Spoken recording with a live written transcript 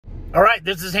All right,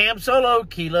 this is Ham Solo,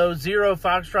 Kilo Zero,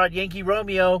 Foxtrot, Yankee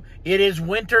Romeo. It is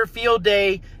winter field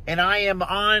day, and I am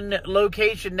on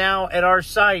location now at our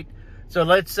site. So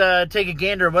let's take a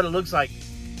gander at what it looks like.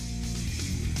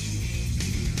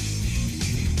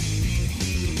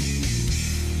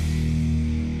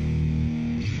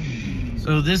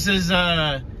 So this is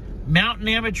Mountain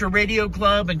Amateur Radio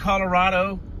Club in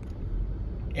Colorado,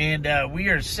 and we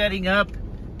are setting up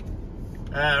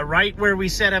right where we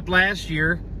set up last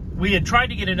year. We had tried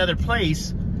to get another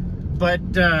place, but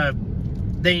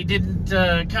they didn't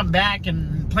come back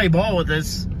and play ball with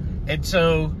us. And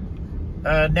so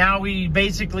now we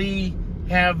basically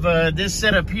have this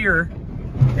set up here.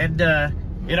 And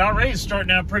it already is starting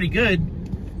out pretty good.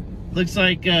 Looks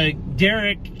like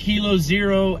Derek, Kilo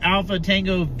Zero, Alpha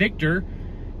Tango Victor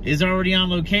is already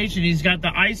on location. He's got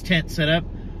the ice tent set up.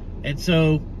 And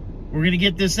so we're going to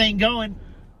get this thing going.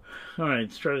 All right,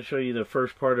 let's try to show you the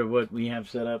first part of what we have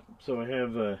set up. So I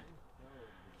have a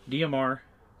DMR,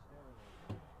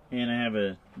 and I have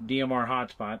a DMR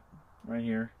hotspot right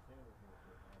here,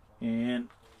 and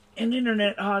an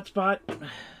internet hotspot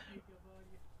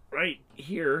right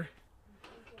here,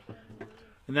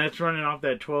 and that's running off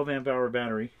that 12 amp hour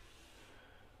battery.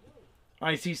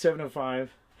 IC705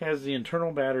 has the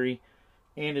internal battery,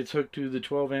 and it's hooked to the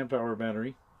 12 amp hour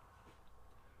battery.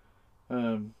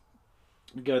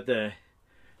 We got the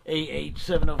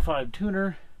AH705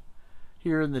 tuner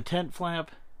here in the tent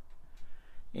flap,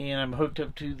 and I'm hooked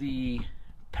up to the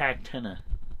pack tenna,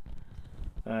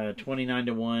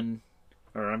 29-to-1,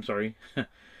 or I'm sorry,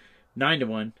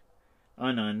 9-to-1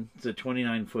 on. It's a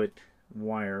 29-foot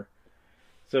wire.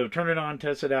 So turn it on,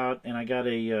 test it out, and I got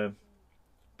a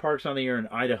Parks on the Air in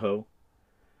Idaho,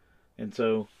 and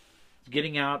so it's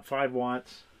getting out 5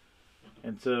 watts,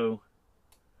 and so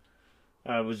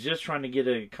I was just trying to get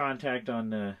a contact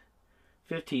on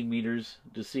 15 meters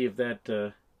to see if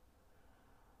that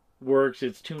works.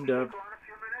 It's tuned up.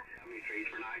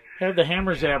 Have the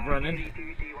Hammers app running,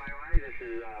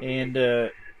 and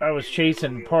I was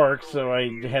chasing Parks, so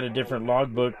I had a different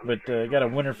logbook, but I got a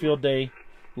winter field day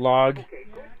log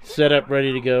set up,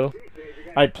 ready to go.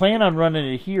 I plan on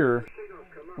running it here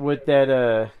with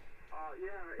that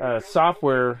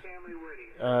software.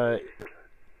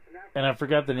 And I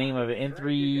forgot the name of it,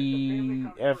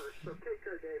 N3F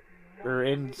or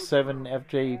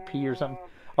N7FJP or something.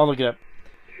 I'll look it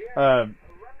up.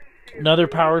 Another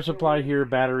power supply here,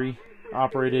 battery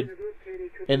operated.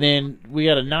 And then we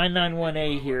got a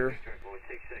 991A here.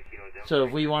 So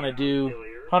if we want to do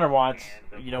 100 watts,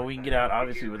 you know, we can get out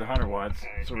obviously with 100 watts.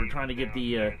 So we're trying to get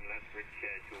the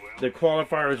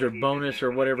qualifiers or bonus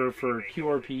or whatever for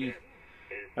QRP,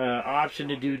 option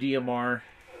to do DMR.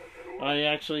 I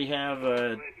actually have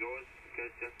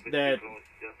that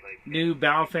new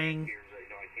Baofeng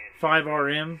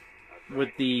 5RM with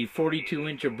the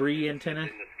 42-inch Abri antenna,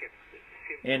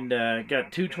 and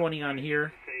got 220 on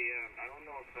here.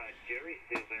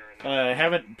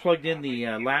 Haven't plugged in the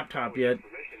laptop yet,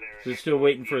 so still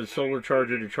waiting for the solar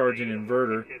charger to charge an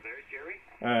inverter,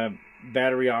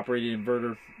 battery operated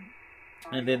inverter,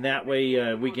 and then that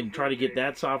way we can try to get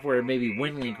that software and maybe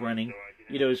Winlink running.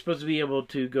 You know, it's supposed to be able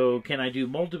to go, can I do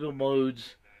multiple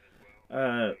modes,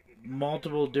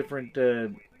 multiple different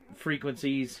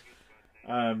frequencies,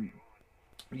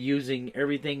 using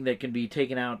everything that can be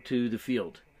taken out to the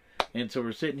field. And so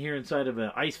we're sitting here inside of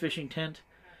an ice fishing tent.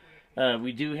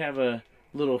 We do have a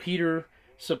little heater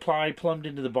supply plumbed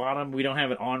into the bottom. We don't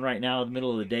have it on right now in the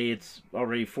middle of the day. It's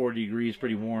already 40 degrees,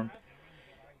 pretty warm.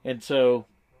 And so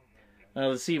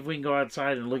let's see if we can go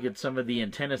outside and look at some of the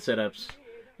antenna setups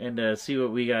and see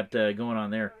what we got going on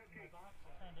there.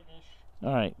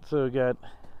 Alright, so we got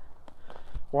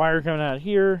wire coming out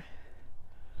here,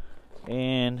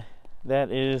 and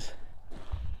that is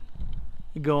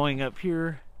going up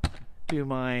here to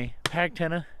my pack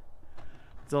tenna.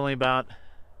 It's only about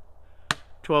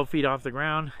 12 feet off the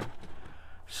ground,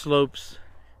 slopes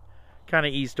kind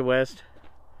of east to west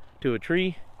to a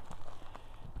tree.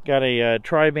 Got a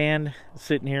tri-band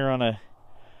sitting here on a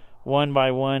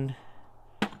 1x1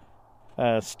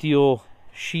 steel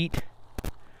sheet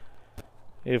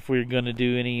if we're going to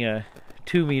do any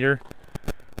 2-meter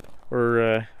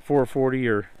or 440,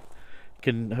 or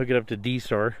can hook it up to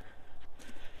D-Star.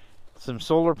 Some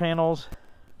solar panels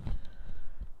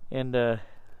and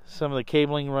some of the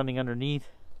cabling running underneath.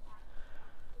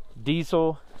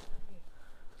 Diesel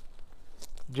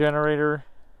generator,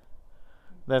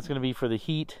 that's going to be for the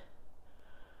heat,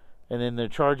 and then they're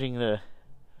charging the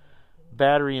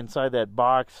battery inside that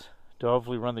box to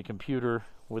hopefully run the computer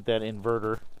with that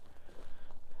inverter.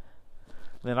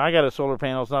 Then I got a solar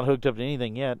panel. It's not hooked up to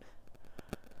anything yet.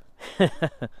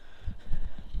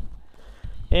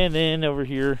 And then over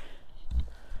here,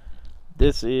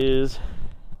 this is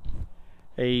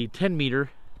a 10 meter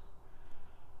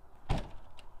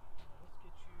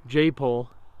J-pole.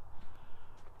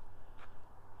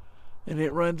 And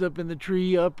it runs up in the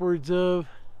tree upwards of,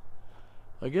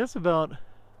 I guess, about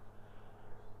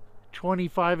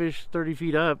 25-ish, 30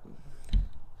 feet up.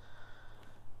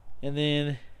 And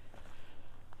then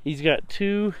he's got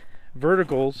 2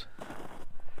 verticals.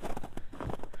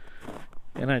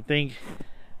 And I think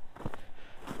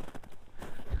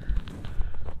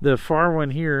the far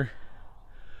one here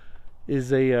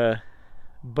is a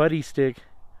buddy stick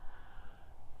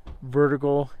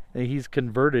vertical, and he's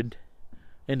converted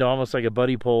into almost like a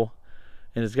buddy pole,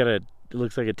 and it's got it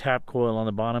looks like a tap coil on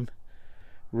the bottom.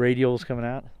 Radials coming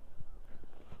out.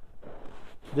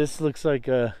 This looks like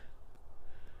a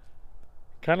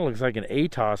kind of looks like an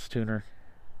ATOS tuner.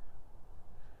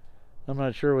 I'm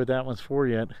not sure what that one's for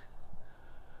yet.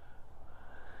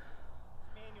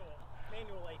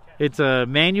 Manual ATOS. It's a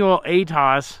manual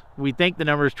ATOS. We think the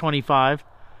number is 25,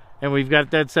 and we've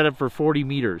got that set up for 40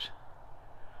 meters.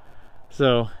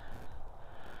 So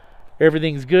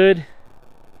everything's good.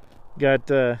 Got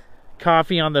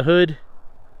coffee on the hood.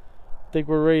 I think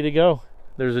we're ready to go.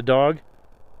 There's a dog.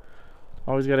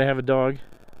 Always got to have a dog,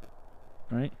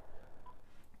 right?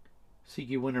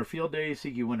 CQ Winter Field Day,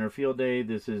 CQ Winter Field Day.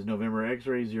 This is November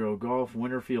X-Ray 0 Golf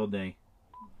Winter Field Day.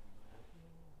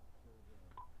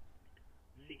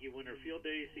 CQ Winter Field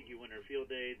Day, CQ Winter Field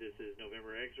Day. This is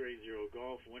November X-Ray 0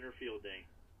 Golf Winter Field Day.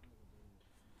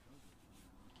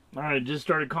 All right, just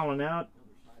started calling out.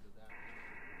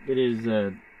 It is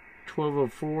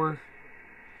 12:04 or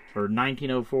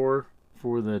 19:04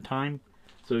 for the time.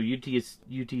 So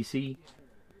UTC,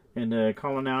 and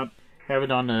calling out, have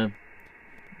it on the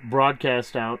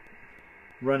broadcast out,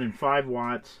 running 5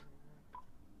 watts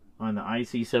on the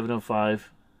IC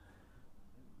 705.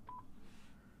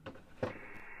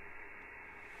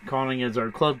 Calling as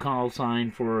our club call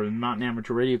sign for Mountain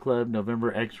Amateur Radio Club,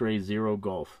 November X-Ray 0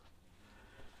 Golf.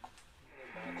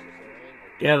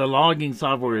 Yeah, the logging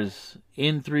software is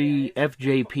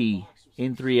N3FJP.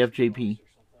 N3FJP.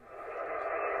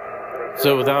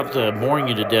 So without boring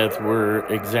you to death, we're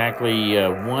exactly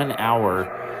 1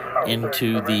 hour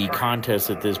into the contest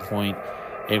at this point,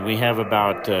 and we have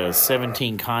about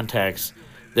 17 contacts.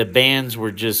 The bands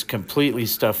were just completely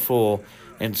stuffed full,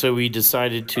 and so we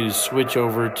decided to switch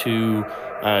over to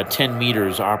 10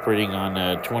 meters operating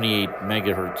on 28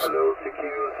 megahertz. Hello, CQ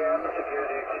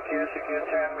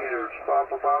 10 meters,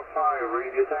 Papa 5,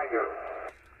 Radio Tango.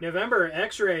 November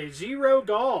X-Ray 0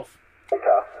 Golf. And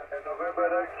November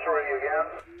X-Ray again.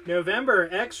 November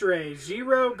X-Ray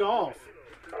 0 Golf.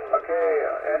 Okay,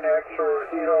 NX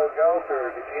 0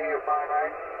 Golfer, did you hear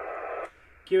 59?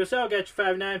 QSL, got you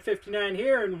 5959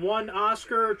 here, and 1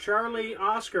 Oscar Charlie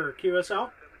Oscar.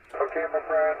 QSL. Okay, my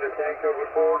friend, the tank over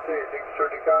 40,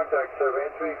 30 contacts,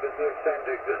 7-3, business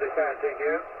extended, good account, thank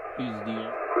you.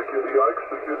 Security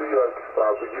X,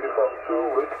 Papa Uniform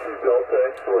 2, Whiskey Delta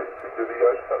X-Ray, Security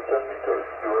X on 10 meters,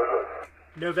 you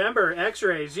November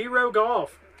X-Ray 0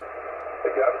 Golf.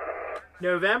 Again?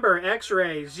 November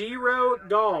X-Ray 0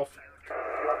 Golf.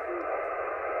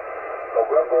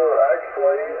 November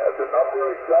X-Ray at the number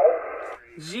of Golf?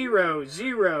 0,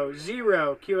 0,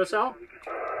 0. QSL.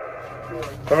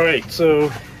 All right,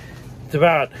 so it's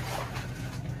about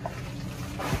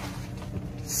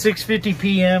 6:50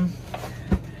 p.m.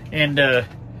 and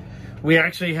we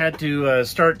actually had to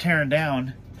start tearing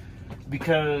down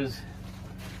because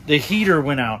the heater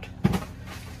went out.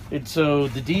 And so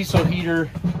the diesel heater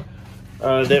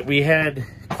that we had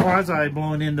quasi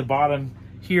blowing in the bottom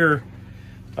here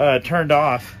turned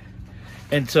off,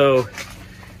 and so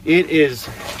it is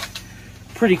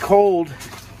pretty cold.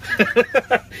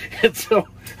 And so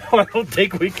I don't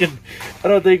think we can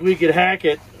hack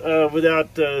it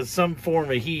without some form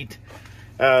of heat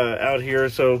out here.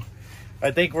 So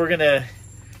I think we're gonna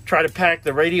try to pack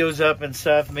the radios up and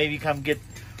stuff. Maybe come get,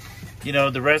 you know,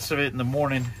 the rest of it in the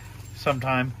morning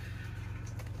sometime.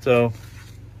 So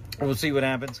we'll see what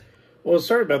happens. Well,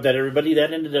 sorry about that, everybody.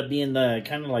 That ended up being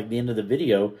kind of like the end of the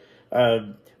video.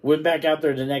 Went back out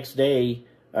there the next day,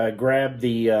 grabbed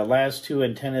the last 2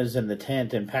 antennas in the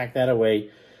tent and packed that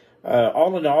away.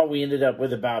 All in all, we ended up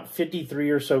with about 53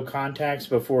 or so contacts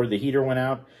before the heater went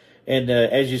out. And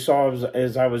as you saw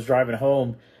as I was driving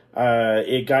home,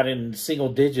 it got in single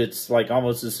digits, like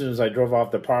almost as soon as I drove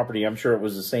off the property. I'm sure it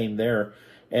was the same there.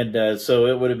 And so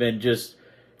it would have been just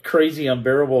crazy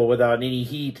unbearable without any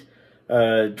heat,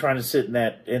 trying to sit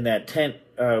in that tent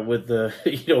with the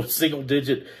single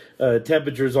digit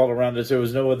temperatures all around us. There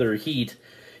was no other heat.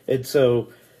 And so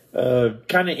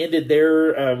kind of ended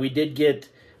there. We did get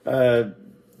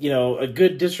you know, a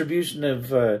good distribution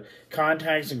of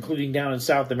contacts, including down in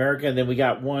South America. And then we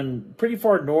got one pretty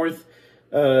far north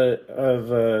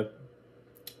of,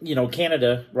 you know,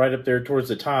 Canada, right up there towards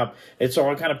the top. And so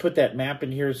I'll kind of put that map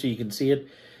in here so you can see it.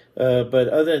 But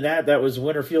other than that, that was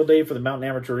Winter Field Day for the Mountain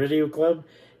Amateur Radio Club.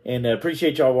 And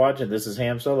appreciate y'all watching. This is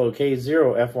Ham Solo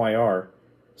K0FYR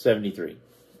 73.